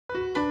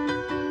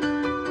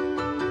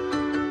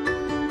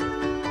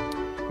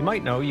You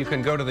might know you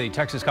can go to the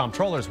Texas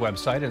Comptroller's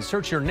website and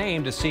search your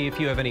name to see if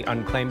you have any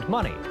unclaimed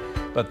money.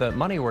 But the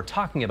money we're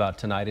talking about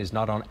tonight is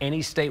not on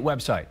any state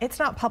website. It's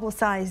not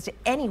publicized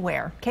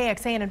anywhere.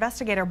 KXAN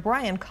investigator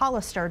Brian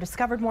Collister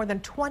discovered more than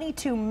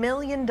 $22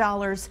 million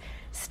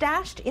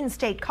stashed in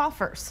state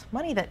coffers,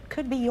 money that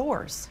could be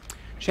yours.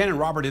 Shannon,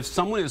 Robert, if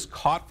someone is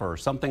caught for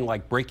something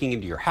like breaking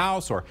into your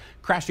house or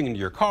crashing into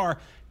your car,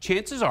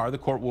 chances are the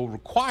court will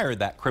require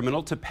that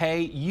criminal to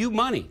pay you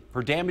money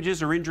for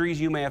damages or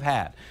injuries you may have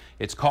had.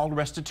 It's called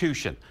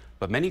restitution,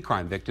 but many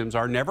crime victims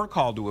are never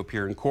called to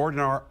appear in court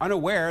and are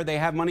unaware they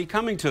have money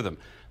coming to them.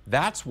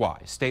 That's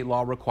why state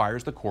law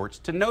requires the courts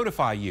to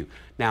notify you.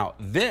 Now,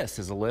 this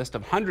is a list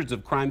of hundreds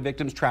of crime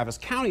victims Travis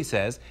County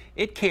says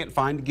it can't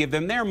find to give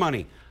them their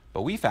money,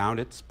 but we found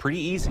it's pretty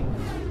easy.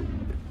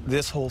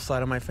 This whole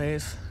side of my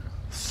face,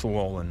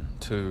 swollen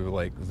to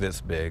like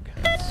this big.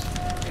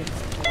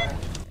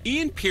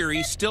 Ian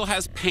Peary still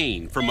has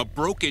pain from a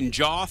broken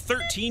jaw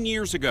 13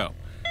 years ago.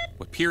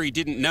 What Peary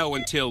didn't know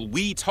until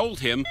we told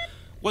him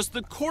was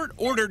the court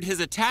ordered his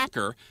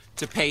attacker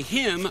to pay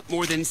him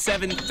more than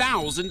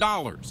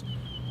 $7,000.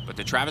 But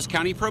the Travis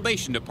County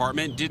Probation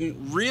Department didn't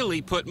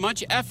really put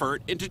much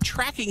effort into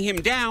tracking him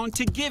down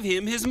to give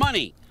him his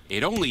money.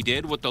 It only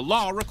did what the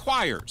law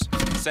requires,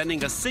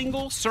 sending a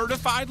single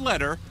certified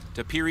letter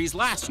to Peary's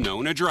last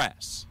known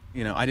address.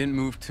 You know, I didn't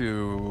move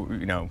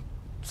to,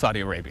 Saudi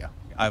Arabia.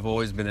 I've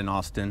always been in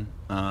Austin.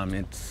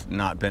 It's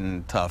not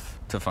been tough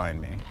to find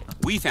me.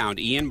 We found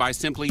Ian by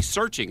simply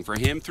searching for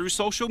him through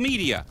social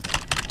media.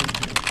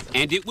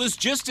 And it was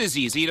just as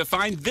easy to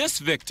find this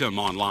victim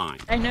online.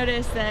 I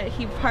noticed that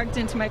he parked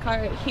into my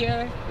car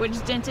here,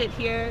 which dented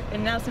here,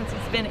 and now since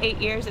it's been 8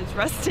 years, it's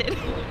rusted.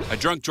 A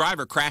drunk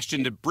driver crashed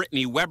into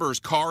Brittany Weber's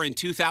car in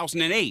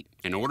 2008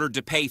 and ordered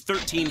to pay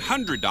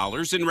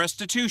 $1,300 in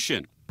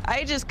restitution.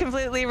 I just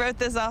completely wrote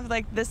this off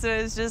like this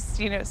was just,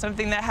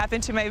 something that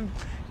happened to my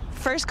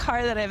first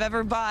car that I've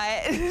ever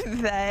bought,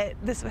 that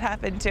this would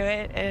happen to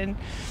it, and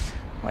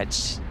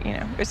which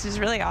is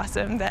really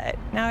awesome that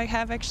now I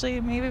have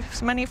actually maybe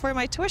some money for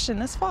my tuition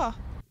this fall.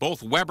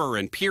 Both Weber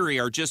and Peary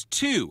are just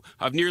two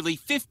of nearly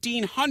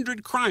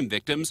 1,500 crime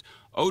victims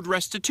owed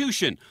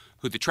restitution,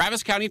 who the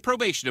Travis County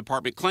Probation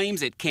Department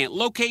claims it can't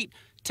locate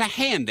to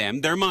hand them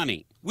their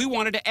money. We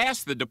wanted to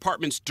ask the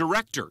department's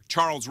director,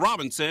 Charles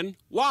Robinson,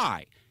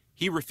 why.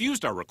 He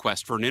refused our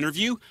request for an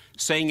interview,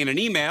 saying in an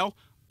email,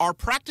 "Our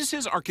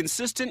practices are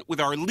consistent with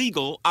our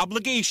legal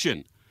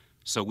obligation."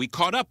 So we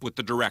caught up with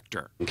the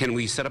director. Can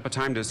we set up a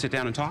time to sit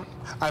down and talk?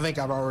 I think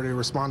I've already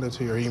responded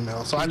to your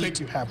email, so I think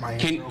you have my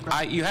answer.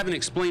 Okay? You haven't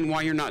explained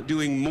why you're not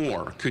doing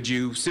more. Could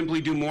you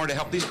simply do more to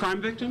help these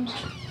crime victims?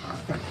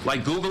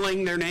 Like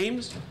Googling their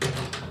names?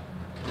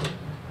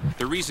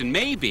 The reason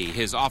may be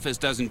his office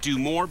doesn't do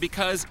more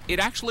because it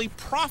actually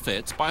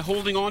profits by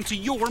holding on to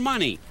your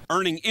money,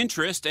 earning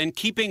interest and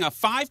keeping a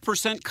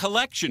 5%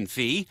 collection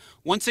fee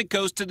once it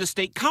goes to the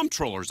state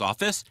comptroller's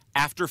office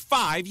after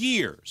 5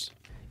 years.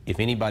 If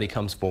anybody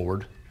comes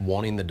forward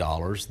wanting the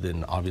dollars,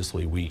 then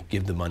obviously we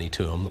give the money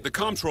to them. The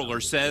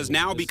comptroller says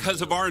now,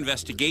 because of our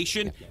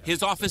investigation,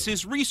 his office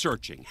is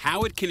researching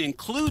how it can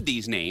include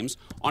these names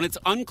on its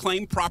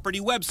unclaimed property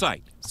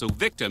website so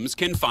victims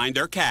can find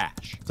their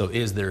cash. So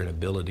is there an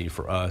ability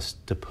for us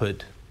to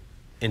put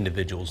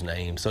individuals'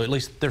 names, so at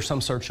least there's some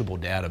searchable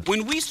data?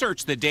 When we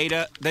searched the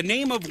data, the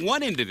name of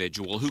one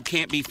individual who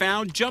can't be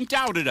found jumped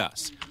out at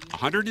us.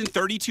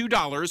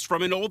 $132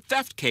 from an old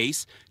theft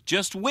case,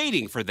 just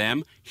waiting for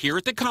them here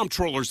at the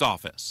comptroller's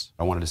office.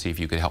 I wanted to see if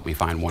you could help me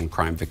find one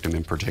crime victim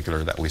in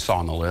particular that we saw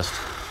on the list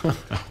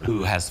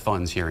who has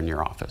funds here in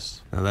your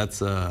office. Now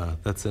that's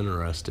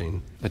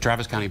interesting. The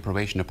Travis County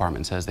Probation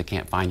Department says they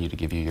can't find you to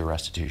give you your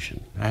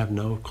restitution. I have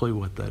no clue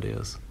what that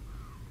is.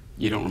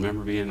 You don't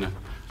remember being no,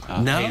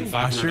 paying $500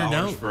 I sure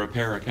don't. for a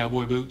pair of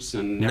cowboy boots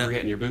and never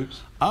getting your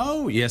boots?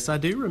 Oh, yes, I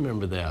do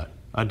remember that.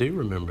 I do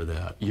remember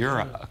that. You're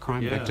a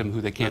crime victim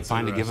who they can't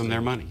find to give them their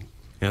money.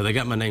 Yeah, they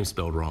got my name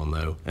spelled wrong,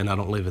 though, and I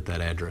don't live at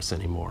that address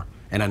anymore.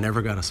 And I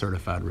never got a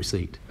certified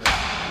receipt.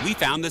 We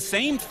found the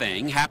same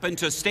thing happened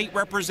to State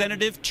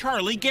Representative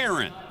Charlie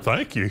Guerin.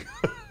 Thank you.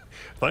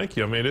 Thank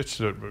you. I mean,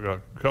 it's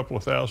a couple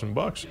of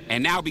 $1,000.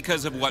 And now,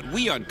 because of what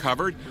we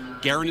uncovered,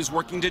 Guerin is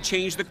working to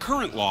change the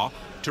current law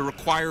to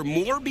require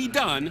more be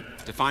done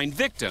to find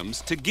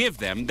victims to give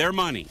them their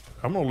money.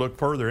 I'm going to look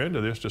further into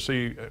this to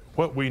see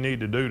what we need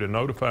to do to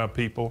notify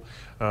people,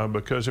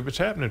 because if it's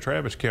happening in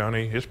Travis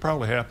County, it's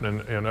probably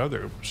happening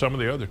in some of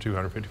the other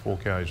 254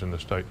 counties in the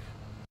state.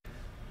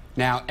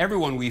 Now,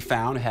 everyone we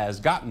found has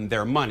gotten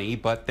their money,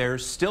 but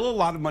there's still a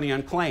lot of money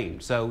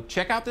unclaimed. So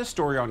check out this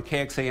story on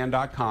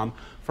KXAN.com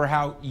for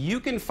how you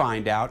can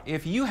find out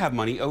if you have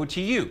money owed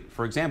to you.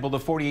 For example, the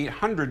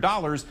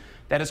 $4,800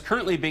 that is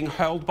currently being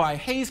held by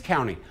Hays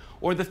County,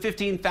 or the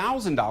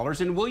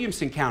 $15,000 in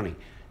Williamson County.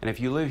 And if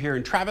you live here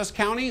in Travis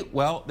County,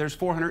 well, there's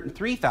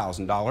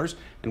 $403,000,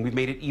 and we've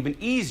made it even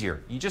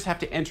easier. You just have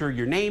to enter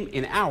your name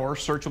in our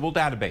searchable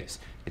database.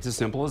 It's as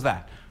simple as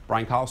that.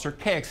 Brian Collister,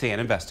 KXAN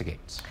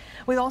Investigates.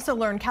 We've also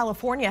learned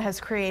California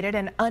has created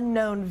an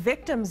unknown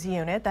victims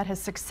unit that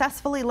has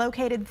successfully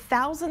located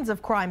thousands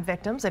of crime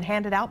victims and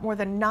handed out more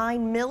than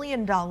 $9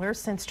 million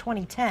since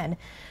 2010.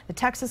 The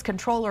Texas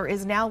controller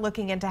is now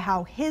looking into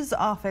how his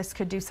office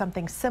could do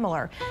something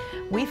similar.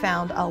 We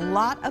found a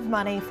lot of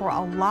money for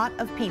a lot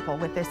of people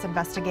with this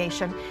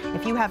investigation.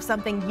 If you have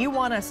something you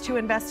want us to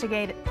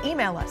investigate,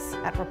 email us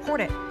at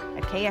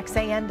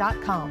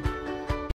report@kxan.com.